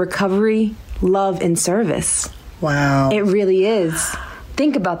 is recovery, love, and service. Wow. It really is.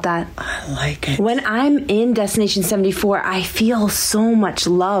 Think about that. I like it. When I'm in Destination 74, I feel so much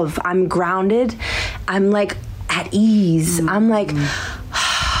love. I'm grounded. I'm like at ease. I'm like,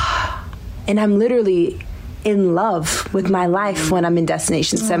 and I'm literally in love with my life when I'm in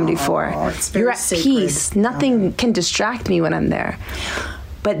Destination 74. You're at sacred. Peace. Nothing can distract me when I'm there.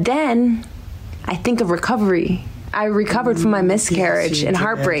 But then I think of recovery. I recovered from my miscarriage and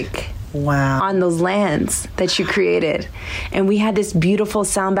heartbreak. on those lands that you created. And we had this beautiful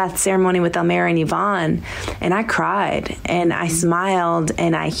sound bath ceremony with Almira and Yvonne, and I cried and I smiled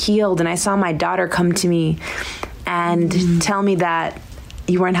and I healed, and I saw my daughter come to me and tell me that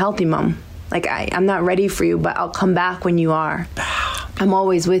you weren't healthy, Mom. Like, I'm not ready for you, but I'll come back when you are. I'm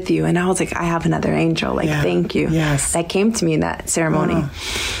always with you. And I was like, I have another angel. Like, thank you. Yes. That came to me in that ceremony.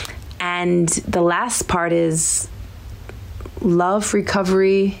 And the last part is love,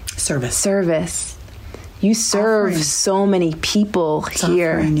 recovery, service. You serve so many people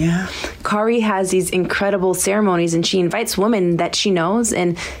here. Kari has these incredible ceremonies, and she invites women that she knows,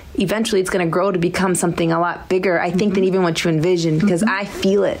 and eventually it's going to grow to become something a lot bigger, I think, than even what you envisioned, because I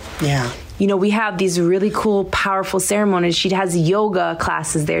feel it. Yeah. You know, we have these really cool, powerful ceremonies. She has yoga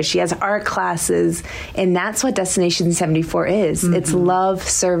classes there. She has art classes. And that's what Destination 74 is. It's love,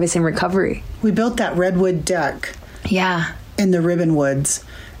 service, and recovery. We built that redwood deck. Yeah. In the Ribbon Woods.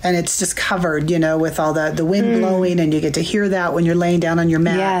 And it's just covered, you know, with all the wind blowing, and you get to hear that when you're laying down on your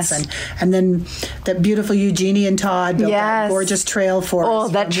mats. And then that beautiful Eugenie and Todd built that gorgeous trail for us. Oh,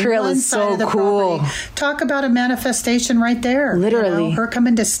 that trail is so cool. Property. Talk about a manifestation right there. Literally. You know, her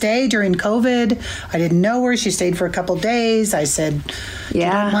coming to stay during COVID. I didn't know her. She stayed for a couple days. I said, do you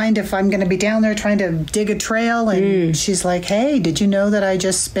don't mind if I'm going to be down there trying to dig a trail? And she's like, hey, did you know that I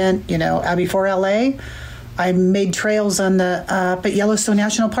just spent, before LA? I made trails on up at Yellowstone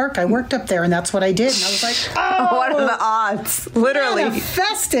National Park. I worked up there, and that's what I did. And I was like, oh. What are the odds? Literally.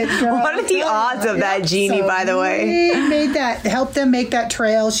 Manifested, girl. What are the odds of that, Jeannie, by the way? We made that, helped them make that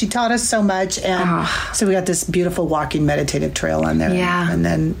trail. She taught us so much. And so we got this beautiful walking meditative trail on there. Yeah. And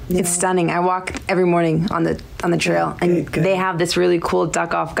then, it's stunning. I walk every morning on the trail, and they have this really cool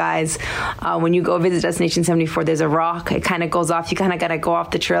duck off, guys. When you go visit Destination 74, there's a rock. It kind of goes off. You kind of got to go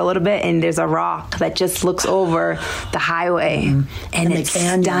off the trail a little bit, and there's a rock that just looks over the highway, and it's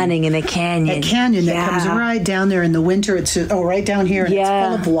stunning in the canyon. A canyon that comes right down there in the winter. It's right down here, and it's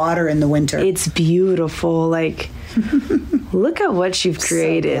full of water in the winter. It's beautiful. Like, look at what you've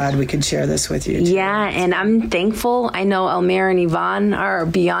created. So glad we could share this with you too. Yeah, and I'm thankful. I know Almira and Yvonne are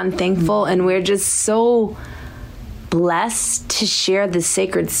beyond thankful, and we're just so blessed to share this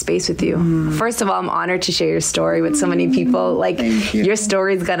sacred space with you. First of all, I'm honored to share your story with so many people. Like, your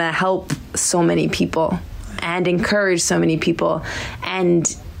story is gonna help so many people and encourage so many people,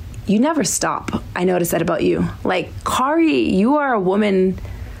 and you never stop. I noticed that about you. Like, Kari, you are a woman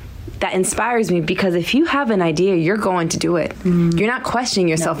that inspires me, because if you have an idea, you're going to do it. You're not questioning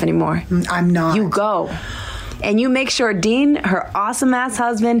yourself anymore. I'm not. You go. And you make sure Dean, her awesome ass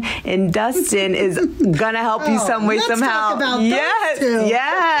husband, and Dustin is gonna help you some way, somehow. Talk about those two.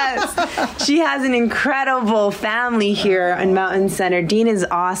 Yes. She has an incredible family here in Mountain Center. Dean is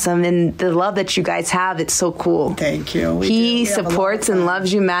awesome, and the love that you guys have, it's so cool. Thank you. He supports and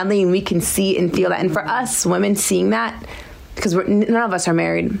loves you madly, and we can see and feel that. And for us women, seeing that, because none of us are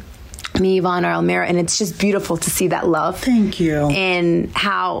married. Me, Yvonne, or Almira, and it's just beautiful to see that love. Thank you. And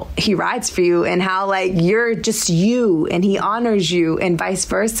how he rides for you, and how, like, you're just you, and he honors you, and vice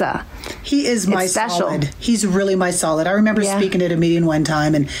versa. He is my solid. He's really my solid. I remember speaking at a meeting one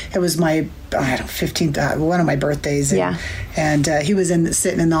time, and it was my 15th, one of my birthdays. And he was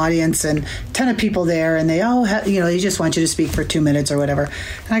sitting in the audience, and a ton of people there, and they they just want you to speak for 2 minutes or whatever.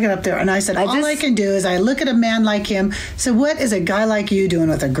 And I got up there, and I said, all I can do is I look at a man like him. So what is a guy like you doing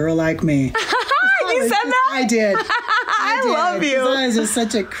with a girl like me? You said that? I did. I love you. I was just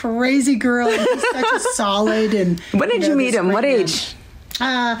such a crazy girl, and he's such a solid. And when did you meet him? What age?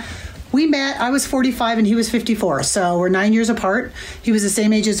 We met, I was 45 and he was 54. So we're 9 years apart. He was the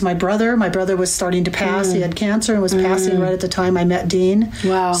same age as my brother. My brother was starting to pass. He had cancer and was passing right at the time I met Dean.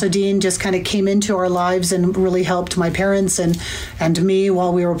 Wow. So Dean just kind of came into our lives and really helped my parents and me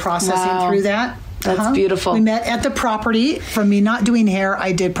while we were processing through that. That's beautiful. We met at the property. From me not doing hair,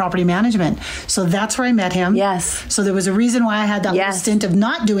 I did property management. So that's where I met him. Yes. So there was a reason why I had that little stint of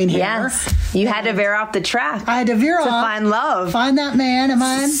not doing hair. Yes. You had to veer off the track. I had to veer off. To find love. Find that man of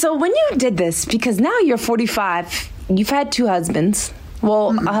mine. So when you did this, because now you're 45, you've had 2 husbands.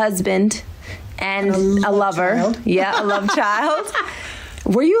 Well, a husband and a lover. Child. Yeah, a love child.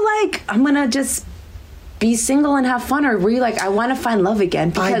 Were you like, I'm going to just be single and have fun, or were you like, I want to find love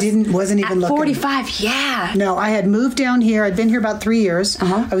again? Because wasn't even looking. 45, No, I had moved down here. I'd been here about 3 years.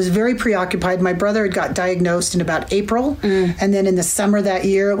 I was very preoccupied. My brother had got diagnosed in about April, and then in the summer that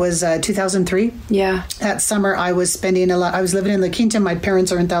year, it was 2003. Yeah. That summer, I was spending I was living in La Quinta. My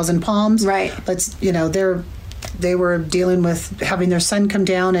parents are in Thousand Palms. Right. They were dealing with having their son come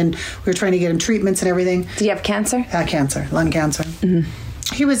down, and we were trying to get him treatments and everything. Did you have cancer? Cancer, lung cancer.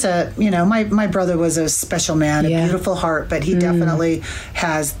 He was my brother was a special man, a beautiful heart, but he definitely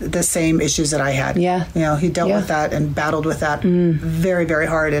has the same issues that I had. Yeah. He dealt with that and battled with that very, very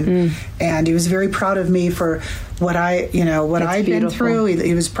hard. And he was very proud of me for what I'd been through.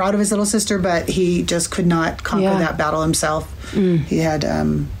 He was proud of his little sister, but he just could not conquer that battle himself. He had,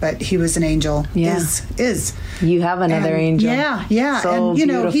 but he was an angel. Yeah. Is. You have another angel. Yeah, yeah. So and,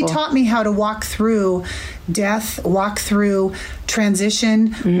 beautiful. he taught me how to walk through death, walk through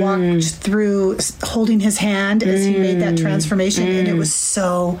transition, walk through holding his hand as he made that transformation. And it was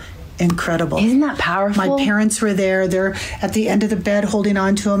so incredible. Isn't that powerful? My parents were there. They're at the end of the bed holding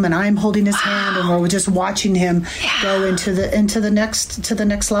on to him, and I'm holding his hand, and we're just watching him go into the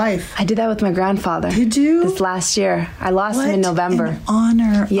next life. I did that with my grandfather. Did you? This last year. I lost him in November. An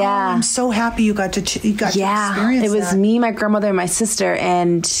honor. Yeah. Oh, I'm so happy you got to experience it was that. me, my grandmother, and my sister,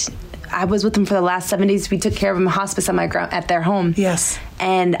 and I was with him for the last 7 days. We took care of him in hospice at their home. Yes.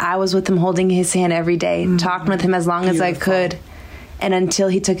 And I was with him holding his hand every day, talking with him as long as I could. And until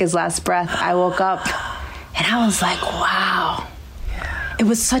he took his last breath, I woke up and I was like, wow. Yeah. It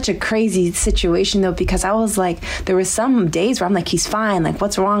was such a crazy situation though, because I was like, there were some days where I'm like, he's fine. Like,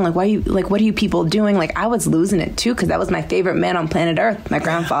 what's wrong? Like, what are you people doing? Like, I was losing it too, because that was my favorite man on planet Earth, my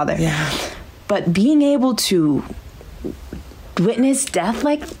grandfather. Yeah. But being able to witness death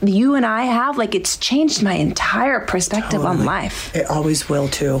like you and I have, like, it's changed my entire perspective on life. It always will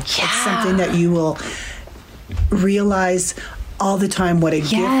too. Yeah. It's something that you will realize all the time what a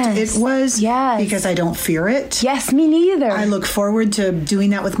gift it was. Yes. Because I don't fear it. Yes, me neither. I look forward to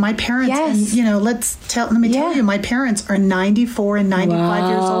doing that with my parents. Yes. And let me tell you, my parents are 94 and 95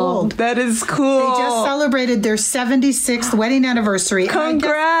 years old. That is cool. They just celebrated their 76th wedding anniversary.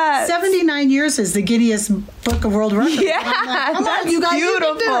 Congrats. 79 years is the Guinness Book of World Records. Yeah, like, come that's on, you guys,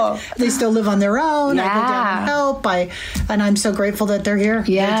 beautiful. You can do it. They still live on their own. I go down and help. And I'm so grateful that they're here.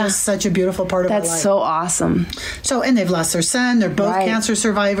 Yeah. They're just such a beautiful part of our life. That's so awesome. So, and they've lost their son. They're both cancer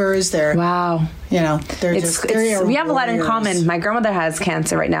survivors. They're they're we have a lot in common. My grandmother has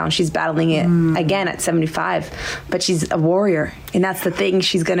cancer right now, and she's battling it again at 75. But she's a warrior, and that's the thing.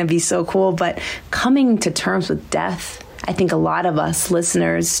 She's going to be so cool. But coming to terms with death, I think a lot of us,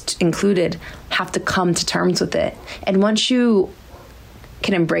 listeners included, have to come to terms with it. And once you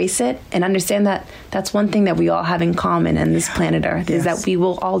can embrace it and understand that that's one thing that we all have in common on this planet Earth is that we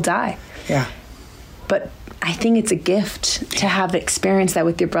will all die. Yeah. But I think it's a gift to have experienced that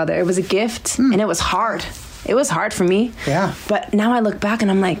with your brother. It was a gift, and it was hard. It was hard for me. Yeah. But now I look back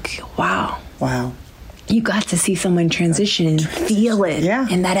and I'm like, wow. Wow. You got to see someone transition and feel it. Yeah.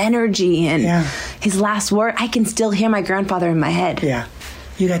 And that energy and his last word. I can still hear my grandfather in my head. Yeah.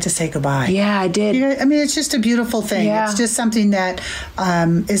 You got to say goodbye. Yeah, I did. It's just a beautiful thing. Yeah. It's just something that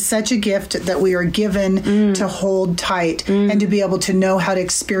is such a gift that we are given to hold tight and to be able to know how to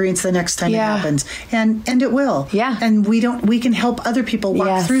experience the next time it happens. And it will. Yeah. And we can help other people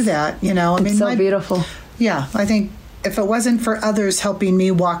walk through that. It's so beautiful. Yeah. I think if it wasn't for others helping me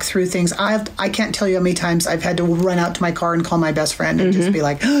walk through things, I can't tell you how many times I've had to run out to my car and call my best friend and just be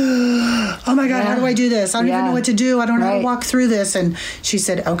like, oh my God, how do I do this? I don't even know what to do. I don't know how to walk through this. And she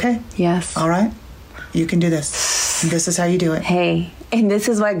said, okay. Yes. All right. You can do this. And this is how you do it. Hey, and this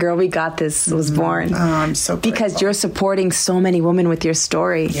is why Girl We Got This was born. Oh, I'm so grateful. Because you're supporting so many women with your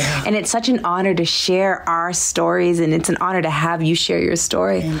story. Yeah. And it's such an honor to share our stories, and it's an honor to have you share your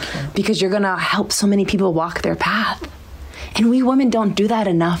story. Thank you. Because you're going to help so many people walk their path. And we women don't do that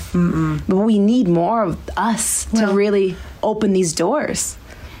enough. But we need more of us to really open these doors.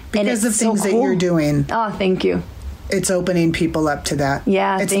 Because of things that you're doing. Oh, thank you. It's opening people up to that.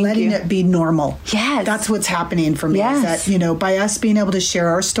 Yeah, it's letting it be normal. Yes. That's what's happening for me. Yes. Is that, by us being able to share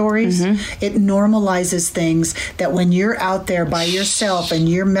our stories, it normalizes things that when you're out there by yourself and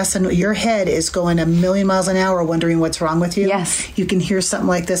you're your head is going a million miles an hour wondering what's wrong with you. Yes. You can hear something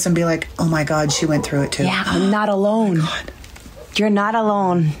like this and be like, oh my God, she went through it too. Yeah, I'm not alone. Oh my God. You're not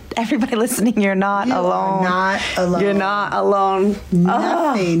alone. Everybody listening, you're not alone. Not alone. You're not alone.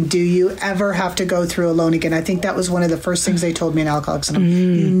 Nothing do you ever have to go through alone again. I think that was one of the first things they told me in Alcoholics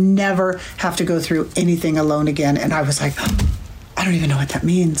Anonymous. You never have to go through anything alone again. And I was like, I don't even know what that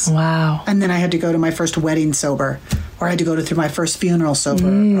means. Wow. And then I had to go to my first wedding sober, or I had to go through my first funeral sober,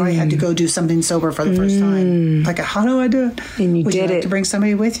 or I had to go do something sober for the first time. Like, how do I do it? And you Would did you like it. To bring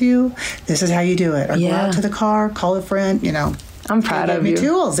somebody with you? This is how you do it. Or go out to the car, call a friend, I'm proud of you.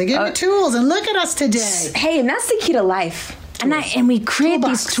 They gave me tools, and look at us today. Hey, and that's the key to life. And we create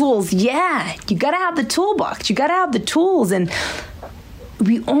these tools. Yeah, you got to have the toolbox. You got to have the tools. And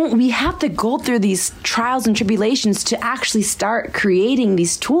we have to go through these trials and tribulations to actually start creating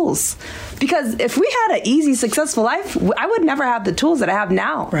these tools. Because if we had an easy, successful life, I would never have the tools that I have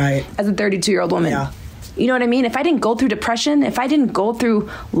now. Right. As a 32-year-old woman. Yeah. You know what I mean? If I didn't go through depression, if I didn't go through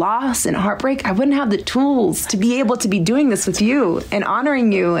loss and heartbreak, I wouldn't have the tools to be able to be doing this with you and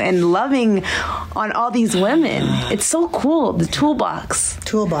honoring you and loving on all these women. It's so cool. The toolbox.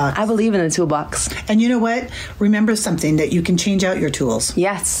 I believe in the toolbox. And you know what? Remember something, that you can change out your tools.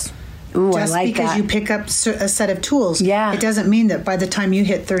 Yes. Ooh, just I like because that. you pick up a set of tools, yeah, it doesn't mean that by the time you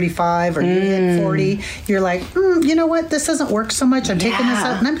hit 35 or you hit 40, you're like, you know what? This doesn't work so much. I'm taking this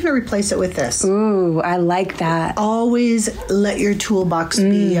out and I'm going to replace it with this. Ooh, I like that. Always let your toolbox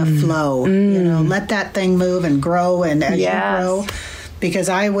be a flow. You know, let that thing move and grow, and as you grow. Because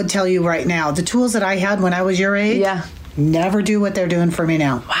I would tell you right now, the tools that I had when I was your age, never do what they're doing for me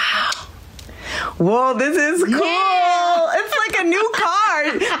now. Wow. Whoa, this is cool. Yeah. It's like a new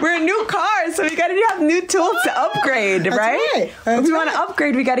car. We're a new car, so we got to have new tools to upgrade, right? If we want to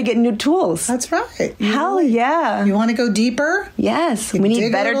upgrade, we got to get new tools. That's right. Hell yeah. You want to go deeper? Yes. We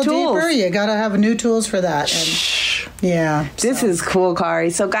need better tools. Deeper, you got to have new tools for that. And, This is cool,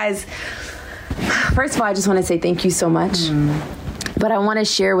 Kari. So, guys, first of all, I just want to say thank you so much. But I want to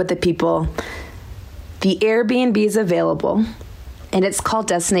share with the people, the Airbnb is available, and it's called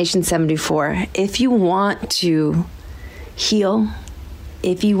Destination 74. If you want to heal,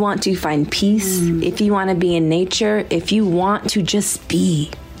 if you want to find peace, if you want to be in nature, if you want to just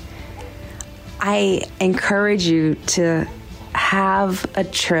be, I encourage you to have a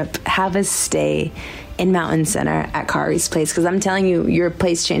trip, have a stay in Mountain Center at Kari's place, because I'm telling you, your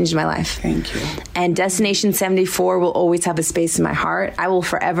place changed my life. Thank you. And Destination 74 will always have a space in my heart. I will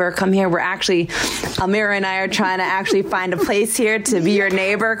forever come here. We're actually, Almira and I are trying to actually find a place here to be your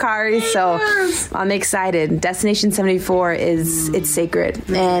neighbor, Kari. So I'm excited. Destination 74 it's sacred.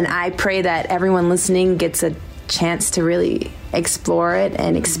 And I pray that everyone listening gets a chance to really explore it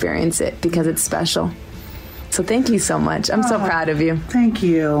and experience it, because it's special. So thank you so much. I'm so proud of you. Thank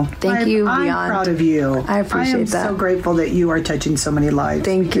you. Thank you, I'm Beyond. proud of you. I appreciate that. I am so grateful that you are touching so many lives.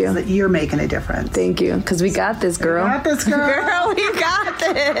 Thank you. That you're making a difference. Thank you. Because we got this, girl. We got this, girl. Girl, we got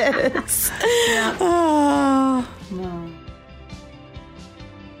this. Oh.